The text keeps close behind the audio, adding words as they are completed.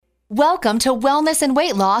Welcome to Wellness and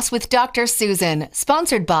Weight Loss with Dr. Susan,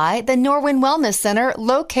 sponsored by the Norwin Wellness Center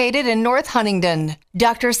located in North Huntingdon.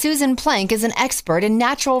 Dr. Susan Plank is an expert in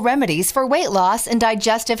natural remedies for weight loss and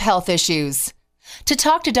digestive health issues. To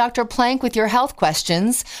talk to Dr. Plank with your health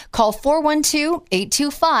questions, call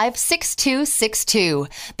 412-825-6262.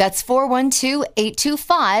 That's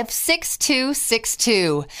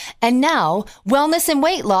 412-825-6262. And now, Wellness and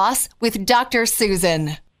Weight Loss with Dr.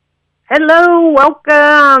 Susan. Hello,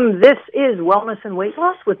 welcome. This is Wellness and Weight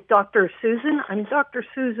Loss with Dr. Susan. I'm Dr.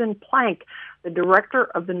 Susan Plank, the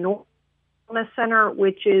director of the Norwin Wellness Center,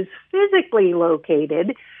 which is physically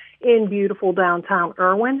located in beautiful downtown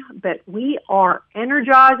Irwin, but we are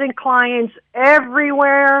energizing clients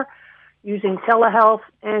everywhere using telehealth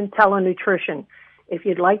and telenutrition. If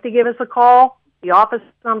you'd like to give us a call, the office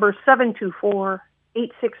number is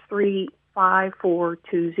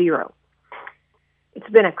 724-863-5420. It's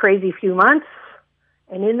been a crazy few months,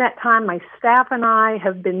 and in that time, my staff and I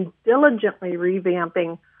have been diligently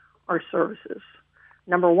revamping our services.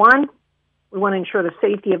 Number one, we want to ensure the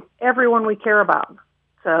safety of everyone we care about.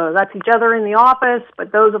 So that's each other in the office,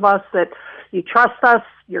 but those of us that you trust us,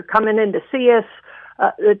 you're coming in to see us,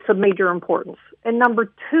 it's of major importance. And number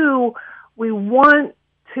two, we want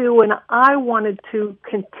to, and I wanted to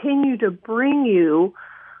continue to bring you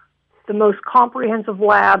the most comprehensive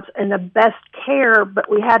labs and the best care, but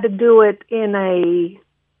we had to do it in a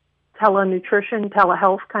telenutrition,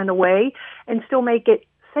 telehealth kind of way and still make it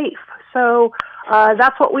safe. So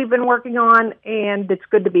that's what we've been working on, and it's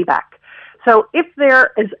good to be back. So if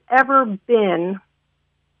there has ever been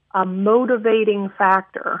a motivating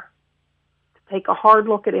factor to take a hard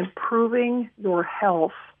look at improving your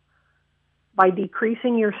health by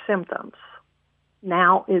decreasing your symptoms,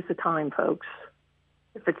 now is the time, folks.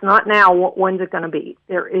 If it's not now, when's it going to be?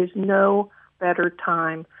 There is no better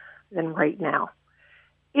time than right now.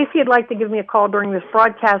 If you'd like to give me a call during this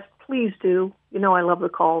broadcast, please do. You know I love the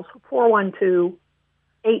calls.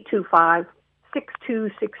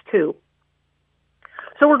 412-825-6262.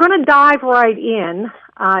 So we're going to dive right in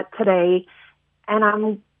today,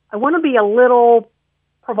 and I want to be a little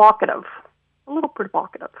provocative,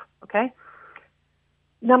 okay?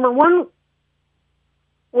 Number one,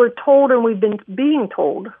 we're told, and we've been being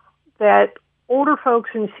told, that older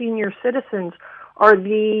folks and senior citizens are at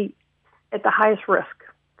the highest risk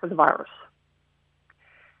for the virus.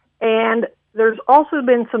 And there's also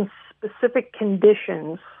been some specific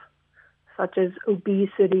conditions, such as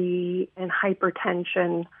obesity and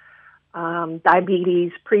hypertension,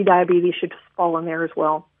 diabetes, prediabetes should fall in there as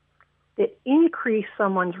well, that increase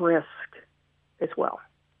someone's risk as well.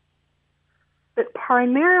 But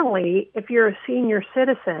primarily, if you're a senior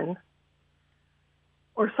citizen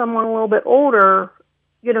or someone a little bit older,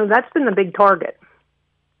 you know, that's been the big target.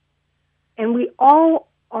 And we all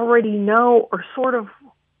already know, or sort of,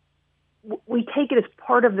 we take it as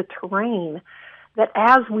part of the terrain, that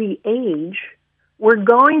as we age, we're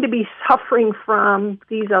going to be suffering from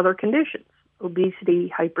these other conditions, obesity,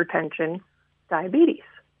 hypertension, diabetes.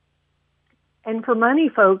 And for many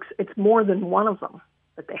folks, it's more than one of them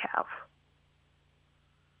that they have.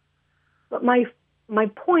 But my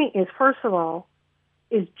point is, first of all,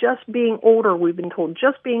 is just being older, we've been told,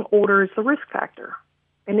 just being older is the risk factor.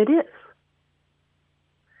 And it is.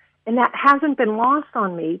 And that hasn't been lost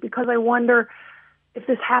on me, because I wonder if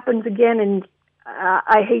this happens again, and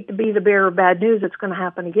I hate to be the bearer of bad news, it's going to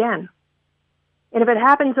happen again. And if it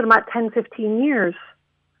happens in about 10, 15 years,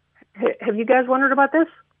 have you guys wondered about this?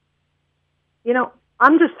 You know,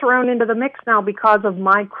 I'm just thrown into the mix now because of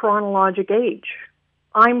my chronologic age.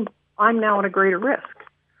 I'm now at a greater risk.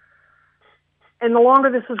 And the longer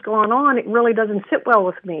this has gone on, it really doesn't sit well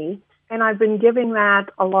with me, and I've been giving that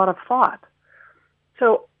a lot of thought.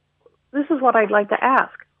 So this is what I'd like to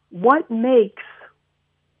ask. What makes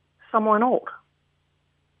someone old?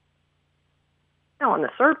 Now, on the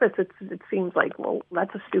surface, it seems like, well,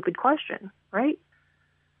 that's a stupid question, right?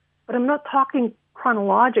 But I'm not talking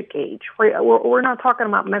chronologic age. We're not talking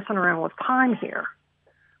about messing around with time here.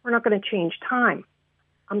 We're not going to change time.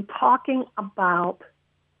 I'm talking about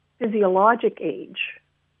physiologic age,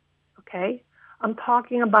 okay? I'm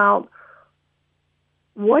talking about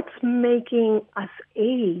what's making us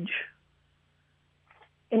age,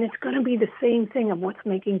 and it's going to be the same thing of what's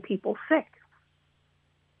making people sick.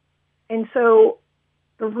 And so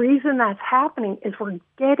the reason that's happening is we're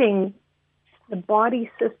getting, the body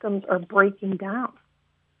systems are breaking down,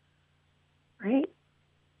 right?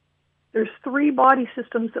 There's 3 body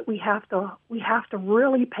systems that we have to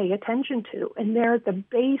really pay attention to, and they're the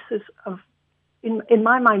basis of, in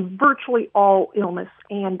my mind, virtually all illness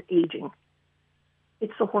and aging.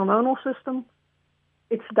 It's the hormonal system,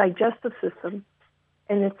 it's a digestive system,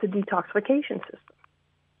 and it's a detoxification system.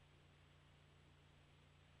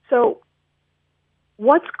 So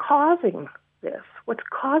what's causing this? What's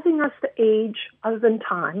causing us to age other than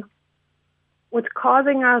time? What's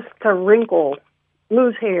causing us to wrinkle,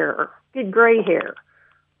 lose hair, get gray hair,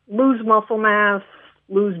 lose muscle mass,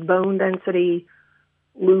 lose bone density,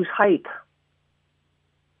 lose height?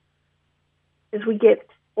 As we get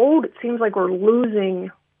old, it seems like we're losing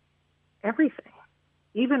everything,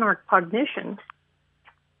 even our cognition,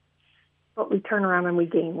 but we turn around and we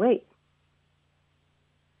gain weight.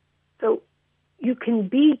 So you can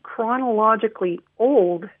be chronologically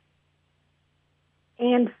old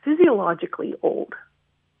and physiologically old.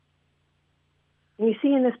 And you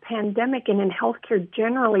see in this pandemic and in healthcare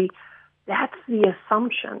generally, that's the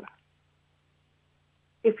assumption.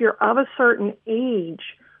 If you're of a certain age,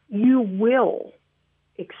 you will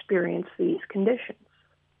experience these conditions.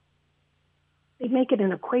 They make it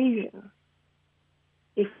an equation.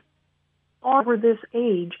 If you're over this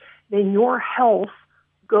age, then your health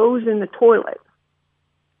goes in the toilet.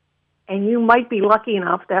 And you might be lucky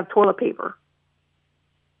enough to have toilet paper.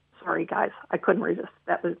 Sorry, guys, I couldn't resist.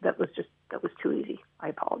 That was too easy. I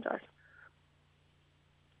apologize.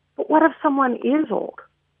 But what if someone is old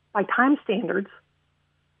by time standards,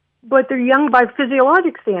 but they're young by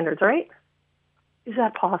physiologic standards, right? Is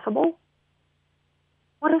that possible?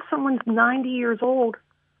 What if someone's 90 years old,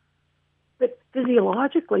 but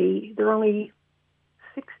physiologically they're only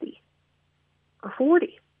 60 or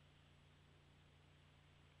 40?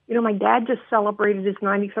 You know, my dad just celebrated his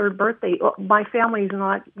 93rd birthday. My family is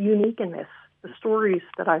not unique in this, the stories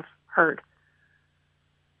that I've heard.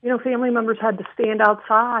 You know, family members had to stand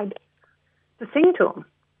outside to sing to him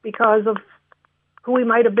because of who he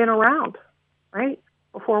might have been around, right,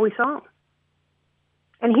 before we saw him.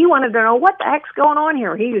 And he wanted to know, what the heck's going on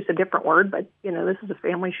here? He used a different word, but, you know, this is a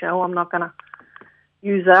family show. I'm not going to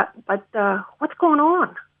use that. But what's going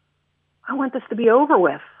on? I want this to be over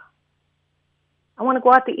with. I want to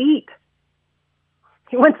go out to eat.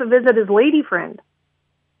 He wants to visit his lady friend,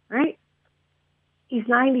 right? He's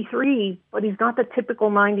 93, but he's not the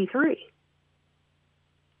typical 93.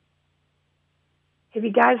 Have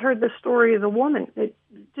you guys heard the story of the woman that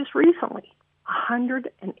just recently,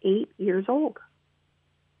 108 years old?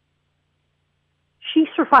 She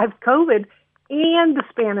survived COVID and the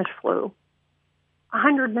Spanish flu.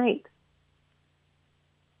 108.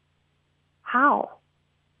 How?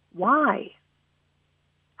 Why?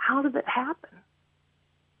 How did it happen?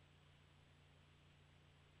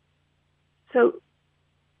 So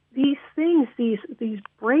these things, these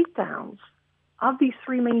breakdowns of these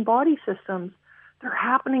three main body systems, they're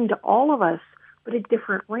happening to all of us, but at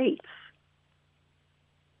different rates.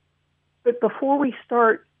 But before we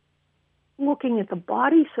start looking at the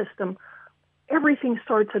body system, everything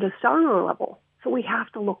starts at a cellular level. So we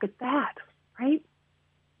have to look at that, right?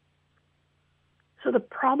 So the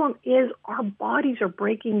problem is our bodies are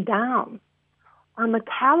breaking down. Our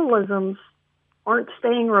metabolisms aren't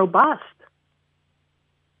staying robust.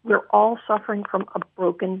 We're all suffering from a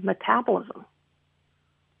broken metabolism.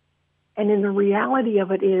 And in the reality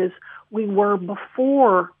of it is, we were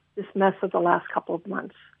before this mess of the last couple of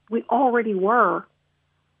months. We already were,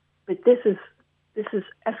 but this is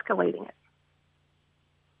escalating it.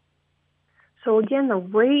 So again, the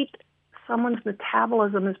rate someone's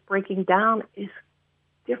metabolism is breaking down is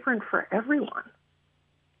different for everyone.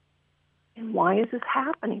 And why is this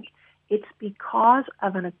happening? It's because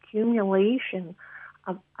of an accumulation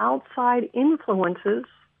of outside influences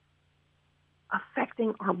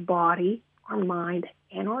affecting our body, our mind,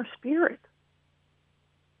 and our spirit.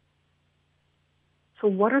 So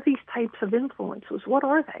what are these types of influences? What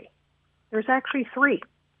are they? There's actually three.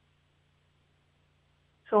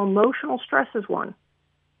 So emotional stress is one.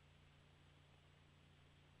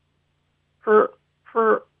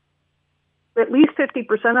 For at least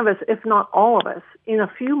 50% of us, if not all of us, in a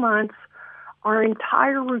few months, our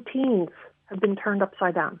entire routines have been turned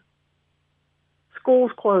upside down.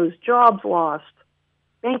 Schools closed, jobs lost,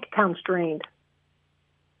 bank accounts drained.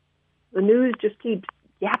 The news just keeps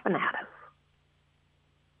yapping at us.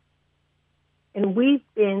 And we've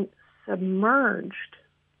been submerged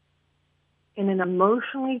in an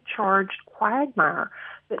emotionally charged quagmire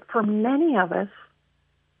that for many of us,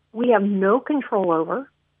 we have no control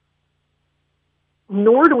over,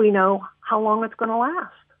 nor do we know how long it's going to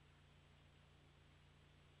last.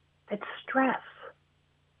 It's stress.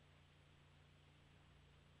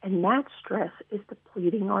 And that stress is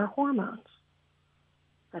depleting our hormones.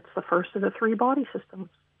 That's the first of the three body systems,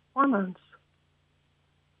 hormones.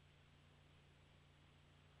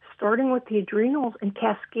 starting with the adrenals and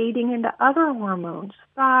cascading into other hormones,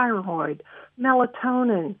 thyroid,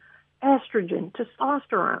 melatonin, estrogen,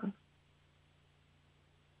 testosterone.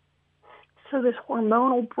 So this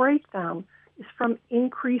hormonal breakdown is from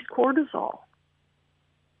increased cortisol.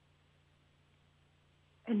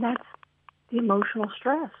 And that's the emotional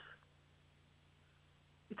stress.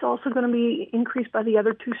 It's also going to be increased by the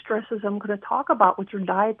other two stresses I'm going to talk about, which are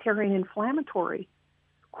dietary and inflammatory.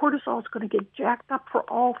 Cortisol is going to get jacked up for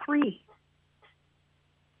all three.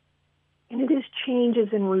 And it is changes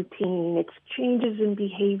in routine. It's changes in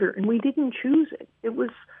behavior. And we didn't choose it. It was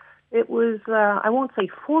I won't say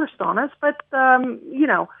forced on us, but,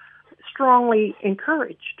 strongly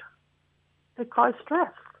encouraged to cause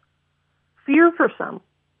stress. Fear for some.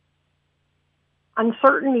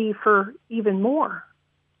 Uncertainty for even more.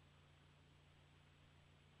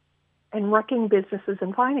 And wrecking businesses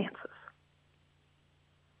and finances.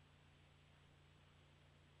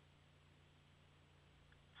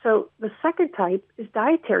 So the second type is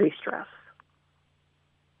dietary stress.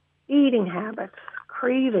 Eating habits,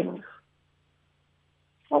 cravings.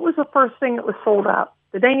 What was the first thing that was sold out?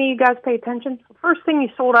 Did any of you guys pay attention? The first thing you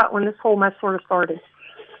sold out when this whole mess sort of started.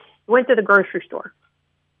 You went to the grocery store.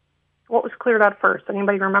 What was cleared out first?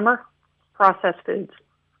 Anybody remember? Processed foods.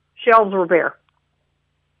 Shelves were bare.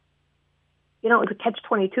 It was a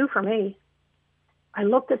catch-22 for me. I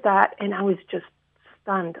looked at that and I was just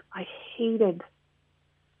stunned. I hated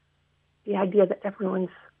the idea that everyone's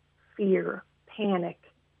fear, panic,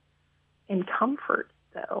 and comfort,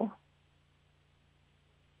 though,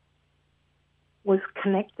 was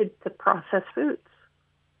connected to processed foods,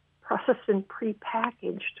 processed and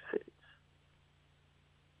prepackaged foods.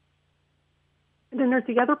 And then there's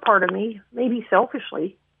the other part of me, maybe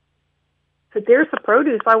selfishly, that there's the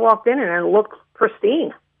produce. I walked in and it looked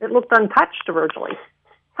pristine. It looked untouched virtually.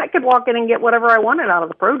 I could walk in and get whatever I wanted out of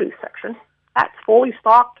the produce section. That's fully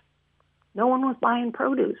stocked. No one was buying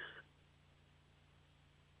produce.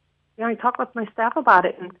 I talked with my staff about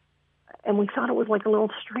it, and we thought it was like a little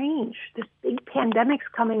strange. This big pandemic's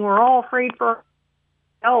coming. We're all afraid for our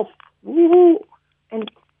health. Woo-hoo. And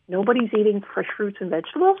nobody's eating fresh fruits and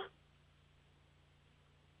vegetables.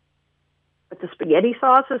 But the spaghetti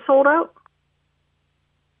sauce is sold out.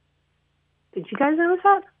 Did you guys notice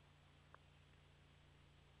that?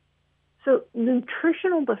 So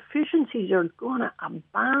nutritional deficiencies are going to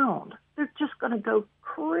abound. They're just going to go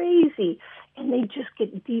crazy. And they just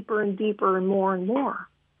get deeper and deeper and more.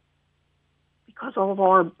 Because all of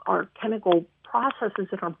our chemical processes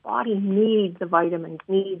in our body need the vitamins,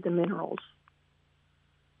 need the minerals.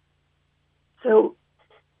 So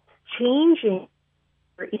changing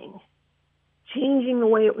the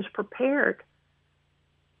way it was prepared,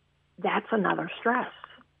 that's another stress.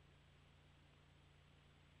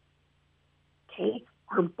 Okay?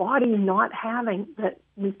 Our body not having the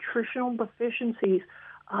nutritional deficiencies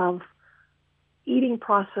of eating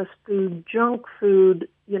processed food, junk food.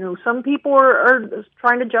 Some people are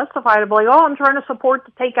trying to justify it by, I'm trying to support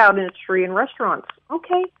the takeout industry in restaurants.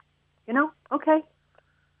 Okay. Okay.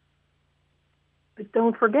 But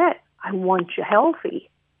don't forget, I want you healthy.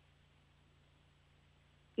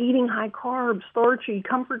 Eating high carbs, starchy,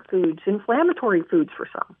 comfort foods, inflammatory foods for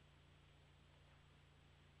some.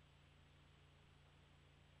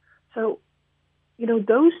 So,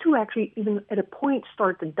 those two actually even at a point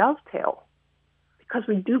start to dovetail because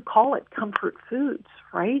we do call it comfort foods,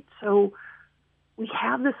 right? So we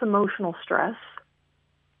have this emotional stress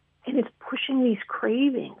and it's pushing these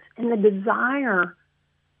cravings and the desire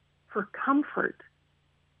for comfort.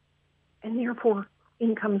 And therefore,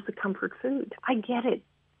 in comes the comfort food. I get it.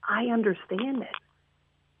 I understand it.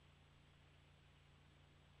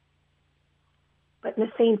 But in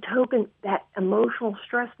the same token, that emotional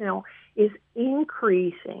stress now is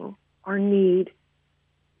increasing our need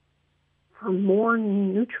for more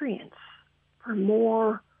nutrients, for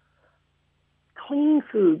more clean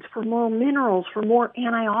foods, for more minerals, for more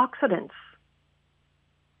antioxidants.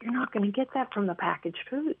 You're not going to get that from the packaged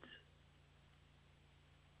foods.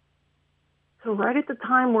 So right at the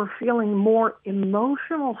time we're feeling more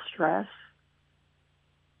emotional stress,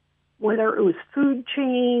 whether it was food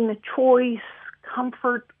chain, choice,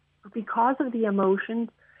 comfort, or because of the emotions,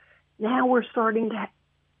 now we're starting to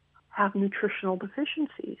have nutritional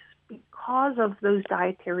deficiencies because of those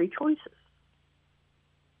dietary choices.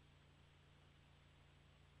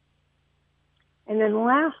 And then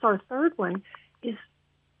last, our third one is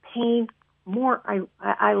pain more.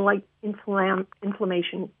 I like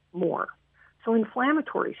inflammation more. So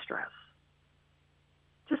inflammatory stress.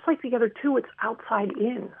 Just like the other two, it's outside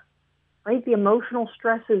in, right? The emotional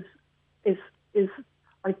stress is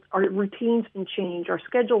Our routine's been changed. Our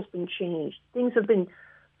schedule's been changed. Things have been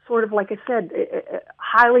sort of, like I said,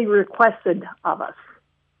 highly requested of us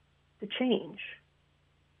to change.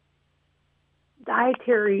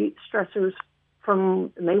 Dietary stressors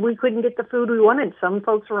from maybe we couldn't get the food we wanted. Some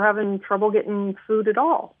folks were having trouble getting food at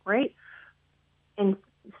all, right? And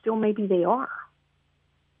still maybe they are.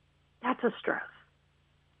 That's a stress.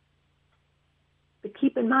 But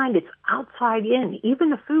keep in mind, it's outside in. Even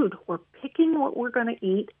the food, we're picking what we're going to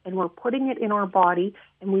eat and we're putting it in our body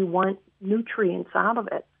and we want nutrients out of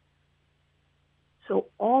it. So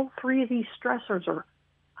all three of these stressors are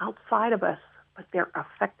outside of us, but they're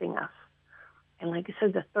affecting us. And like I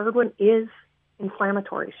said, the third one is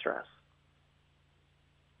inflammatory stress.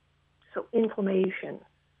 So inflammation,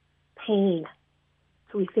 pain.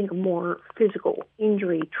 So we think of more physical,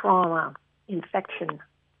 injury, trauma, infection.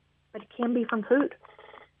 But it can be from food.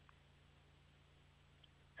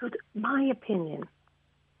 So it's my opinion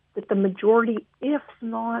that the majority, if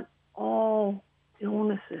not all,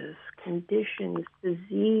 illnesses, conditions,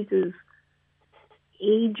 diseases,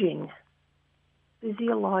 aging,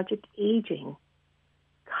 physiologic aging,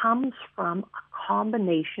 comes from a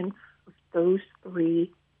combination of those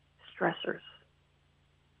three stressors.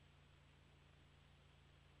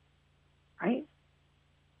 Right?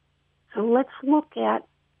 So let's look at,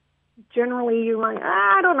 generally you're like,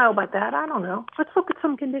 I don't know about that, I don't know. Let's look at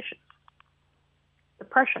some conditions.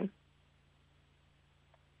 Depression,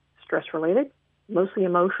 stress-related, mostly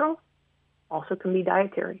emotional, also can be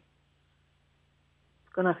dietary.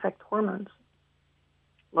 It's going to affect hormones.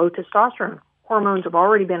 Low testosterone, hormones have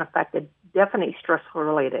already been affected, definitely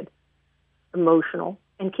stress-related, emotional,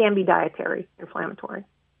 and can be dietary, inflammatory.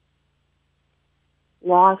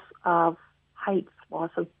 Loss of height,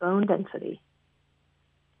 loss of bone density,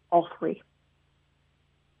 all three.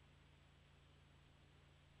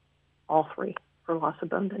 All three for loss of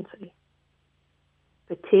bone density.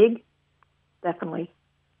 Fatigue, definitely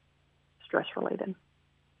stress-related.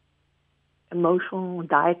 Emotional,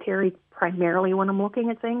 dietary, primarily when I'm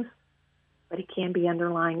looking at things, but it can be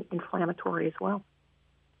underlying inflammatory as well.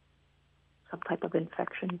 Some type of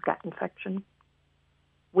infection, gut infection.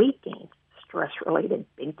 Weight gain, stress-related,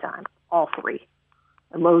 big time, all three.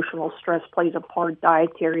 Emotional stress plays a part,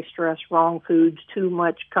 dietary stress, wrong foods, too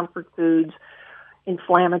much comfort foods,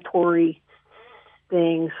 inflammatory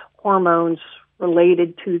things, hormones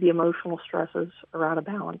related to the emotional stresses are out of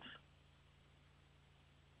balance.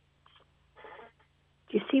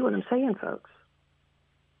 Do you see what I'm saying, folks?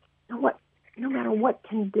 No matter what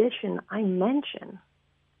condition I mention,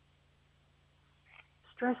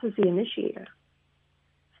 stress is the initiator.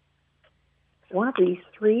 One of these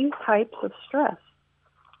three types of stress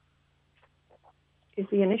is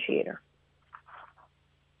the initiator.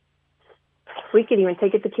 We could even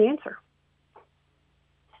take it to cancer.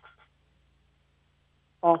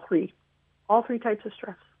 All three types of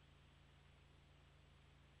stress.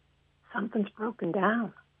 Something's broken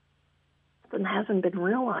down. Something hasn't been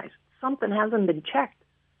realized. Something hasn't been checked.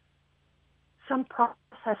 Some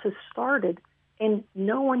process has started and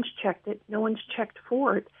no one's checked it, no one's checked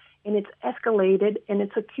for it, and it's escalated and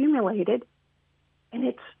it's accumulated, and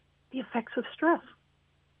it's the effects of stress.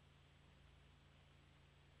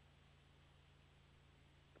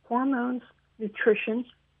 Hormones, nutrition,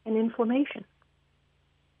 and inflammation.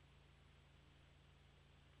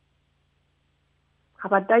 How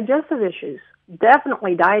about digestive issues?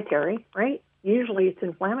 Definitely dietary, right? Usually it's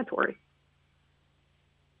inflammatory.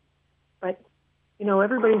 But,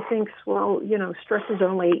 everybody thinks, well, stress is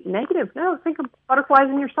only negative. No, think of butterflies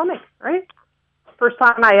in your stomach, right? First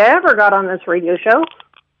time I ever got on this radio show,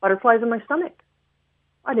 butterflies in my stomach.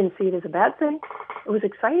 I didn't see it as a bad thing. It was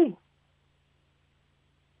exciting.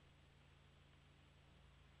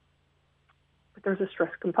 But there's a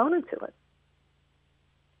stress component to it.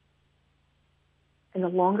 And the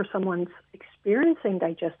longer someone's experiencing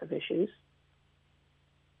digestive issues,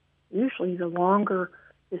 usually the longer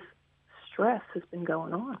this stress has been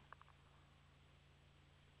going on.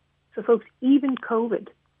 So folks, even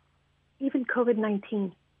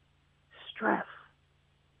COVID-19, stress.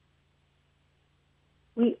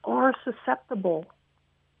 We are susceptible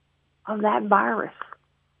of that virus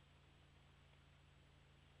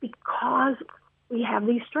because we have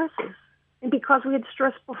these stresses. And because we had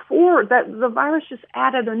stress before, that the virus just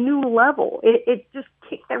added a new level. It just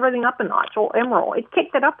kicked everything up a notch. Or Emerald, it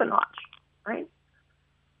kicked it up a notch, right?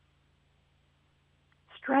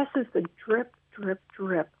 Stress is the drip, drip,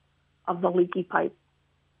 drip of the leaky pipe.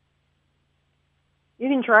 You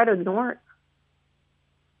can try to ignore it.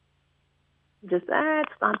 Just,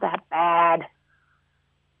 it's not that bad.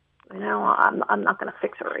 I'm not going to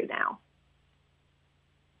fix it right now.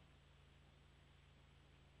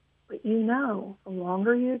 that you know, the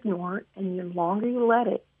longer you ignore it and the longer you let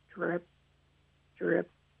it drip, drip,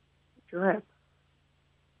 drip,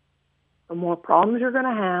 the more problems you're going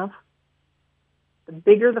to have, the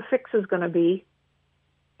bigger the fix is going to be,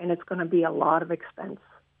 and it's going to be a lot of expense,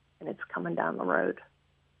 and it's coming down the road.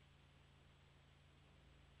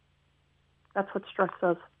 That's what stress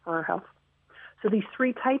does for our health. So these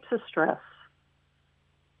three types of stress,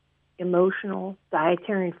 emotional,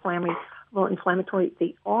 dietary, inflammatory,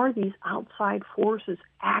 they are these outside forces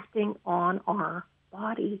acting on our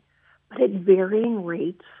body, but at varying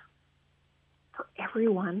rates for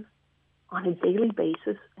everyone on a daily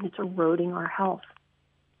basis, and it's eroding our health.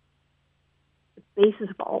 The basis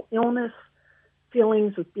of all illness,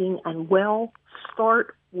 feelings of being unwell,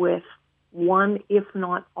 start with one, if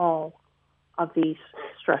not all, of these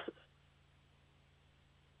stresses.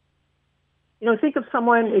 Think of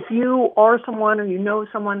someone, if you are someone or you know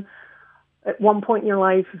someone at one point in your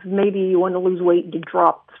life, maybe you want to lose weight and you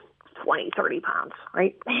dropped 20, 30 pounds,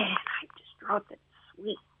 right? Man, I just dropped it.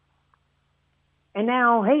 Sweet. And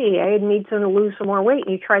now, hey, I need to lose some more weight,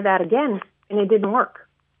 and you try that again, and it didn't work.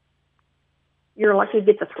 You're lucky to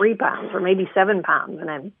get to 3 pounds or maybe 7 pounds, and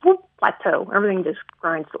then whoop, plateau. Everything just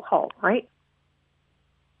grinds to a halt, right?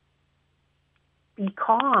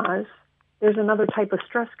 Because there's another type of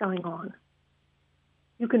stress going on.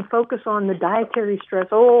 You can focus on the dietary stress.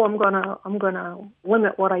 Oh, I'm gonna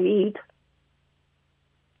limit what I eat.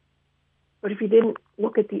 But if you didn't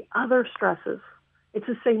look at the other stresses, it's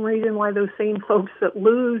the same reason why those same folks that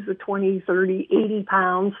lose the 20, 30, 80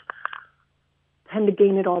 pounds tend to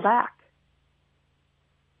gain it all back.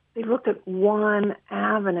 They looked at one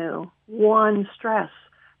avenue, one stress.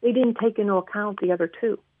 They didn't take into account the other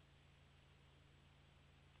two.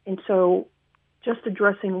 And so just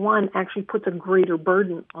addressing one actually puts a greater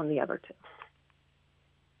burden on the other two.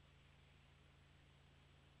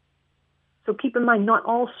 So keep in mind, not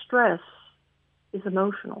all stress is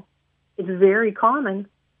emotional. It's very common,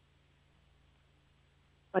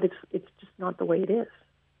 but it's just not the way it is.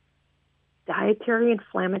 Dietary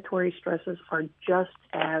inflammatory stresses are just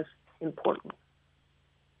as important.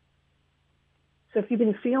 So if you've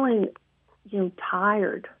been feeling,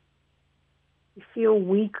 tired, you feel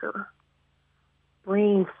weaker,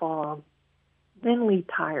 brain fog, mentally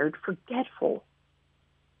tired, forgetful,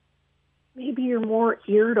 maybe you're more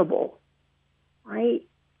irritable, right?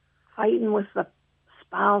 Fighting with the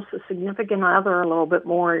spouse, the significant other a little bit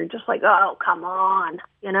more. You're just like, oh, come on,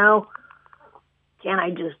 can't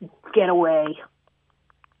I just get away?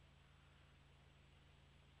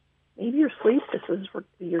 Maybe your sleep's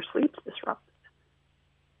disrupted.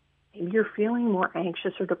 Maybe you're feeling more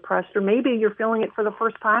anxious or depressed, or maybe you're feeling it for the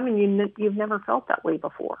first time and you've never felt that way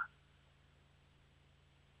before.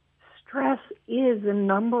 Stress is the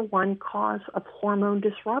number one cause of hormone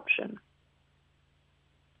disruption.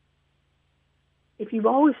 If you've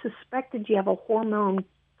always suspected you have a hormone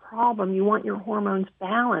problem, you want your hormones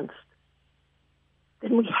balanced,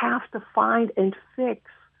 then we have to find and fix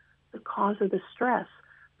the cause of the stress,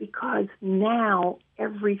 because now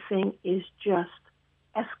everything is just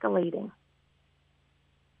escalating.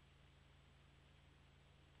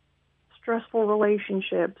 Stressful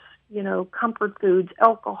relationships, comfort foods,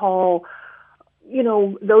 alcohol,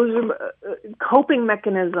 those are coping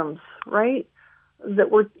mechanisms, right? That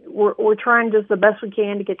we're trying just the best we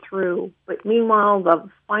can to get through. But meanwhile, the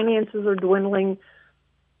finances are dwindling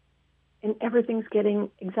and everything's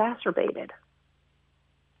getting exacerbated.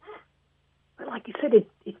 But like you said, it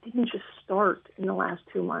didn't just start in the last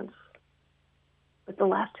 2 months. But the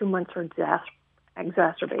last 2 months are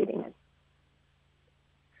exacerbating it.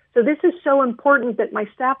 So this is so important that my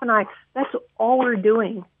staff and I, that's all we're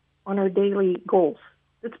doing on our daily goals.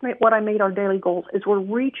 That's what I made our daily goals, is we're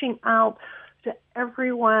reaching out to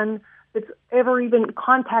everyone that's ever even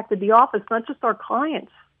contacted the office, not just our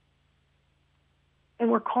clients.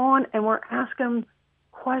 And we're calling and we're asking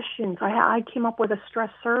questions. I came up with a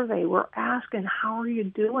stress survey. We're asking, how are you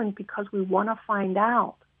doing? Because we want to find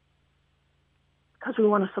out. Because we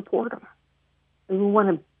want to support them. And we want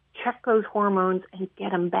to check those hormones and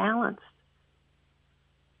get them balanced.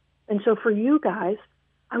 And so for you guys,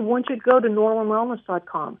 I want you to go to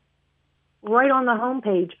norwinwellness.com. Right on the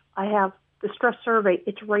homepage, I have the stress survey.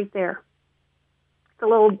 It's right there.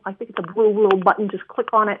 It's I think it's a blue little button. Just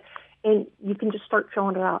click on it, and you can just start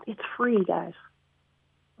filling it out. It's free, guys.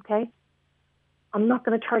 Okay? I'm not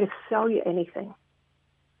going to try to sell you anything.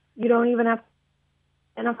 You don't even have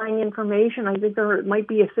identifying information. I think there might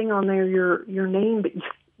be a thing on there, your name, but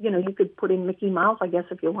you could put in Mickey Mouse, I guess,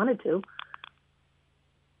 if you wanted to.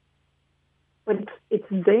 But it's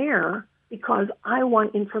there because I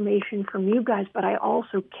want information from you guys, but I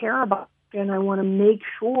also care about you, and I want to make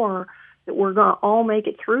sure that we're going to all make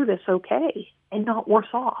it through this okay and not worse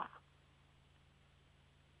off.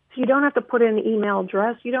 So you don't have to put in an email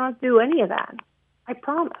address. You don't have to do any of that. I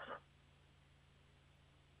promise.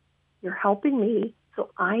 You're helping me so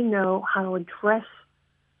I know how to address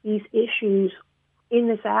these issues in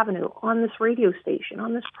this avenue, on this radio station,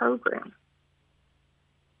 on this program.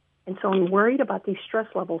 And so I'm worried about these stress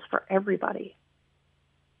levels for everybody.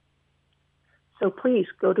 So please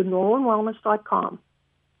go to norwinwellness.com,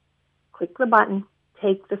 click the button,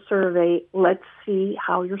 take the survey. Let's see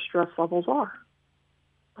how your stress levels are.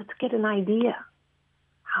 Let's get an idea.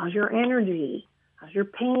 How's your energy? How's your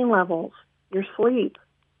pain levels? Your sleep?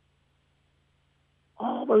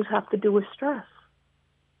 All those have to do with stress.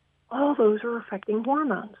 All those are affecting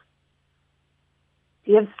hormones.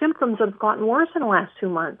 Do you have symptoms that have gotten worse in the last 2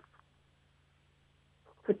 months?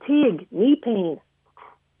 Fatigue, knee pain.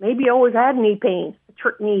 Maybe you always had knee pain, a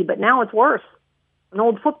trick knee, but now it's worse. An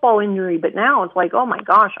old football injury, but now it's like, oh my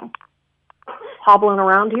gosh, I'm hobbling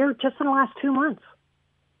around here just in the last 2 months.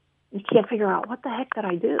 You can't figure out, what the heck did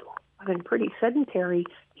I do? I've been pretty sedentary.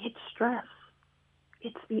 It's stress.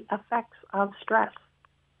 It's the effects of stress.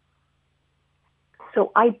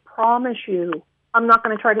 So I promise you, I'm not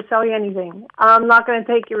going to try to sell you anything. I'm not going to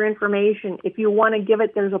take your information. If you want to give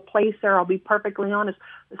it, there's a place there. I'll be perfectly honest.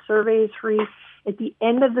 The survey is free. At the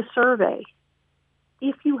end of the survey,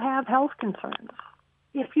 if you have health concerns,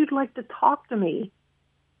 if you'd like to talk to me,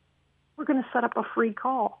 we're going to set up a free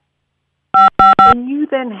call. And you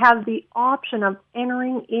then have the option of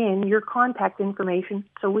entering in your contact information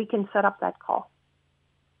so we can set up that call.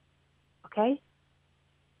 Okay?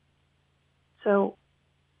 So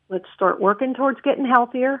let's start working towards getting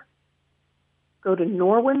healthier. Go to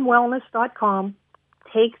norwinwellness.com.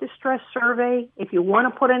 Take the stress survey. If you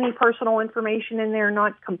want to put any personal information in there,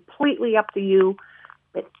 not completely up to you,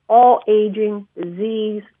 but all aging,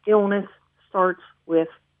 disease, illness starts with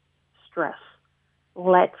stress.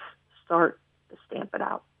 Let's start to stamp it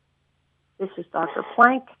out. This is Dr.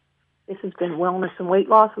 Plank. This has been Wellness and Weight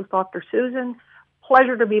Loss with Dr. Susan.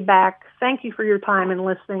 Pleasure to be back. Thank you for your time and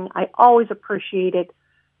listening. I always appreciate it.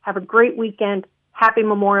 Have a great weekend. Happy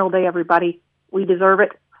Memorial Day, everybody. We deserve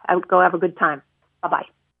it. Go have a good time. Bye-bye.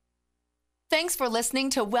 Thanks for listening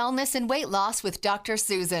to Wellness and Weight Loss with Dr.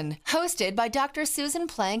 Susan, hosted by Dr. Susan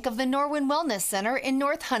Plank of the Norwin Wellness Center in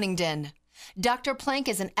North Huntingdon. Dr. Plank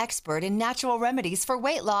is an expert in natural remedies for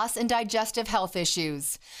weight loss and digestive health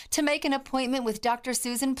issues. To make an appointment with Dr.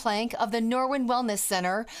 Susan Plank of the Norwin Wellness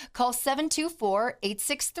Center, call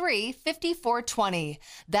 724-863-5420.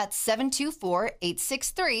 That's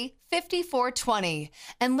 724-863-5420.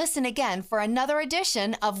 And listen again for another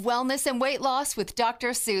edition of Wellness and Weight Loss with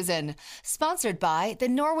Dr. Susan, sponsored by the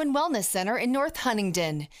Norwin Wellness Center in North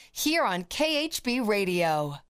Huntingdon, here on KHB Radio.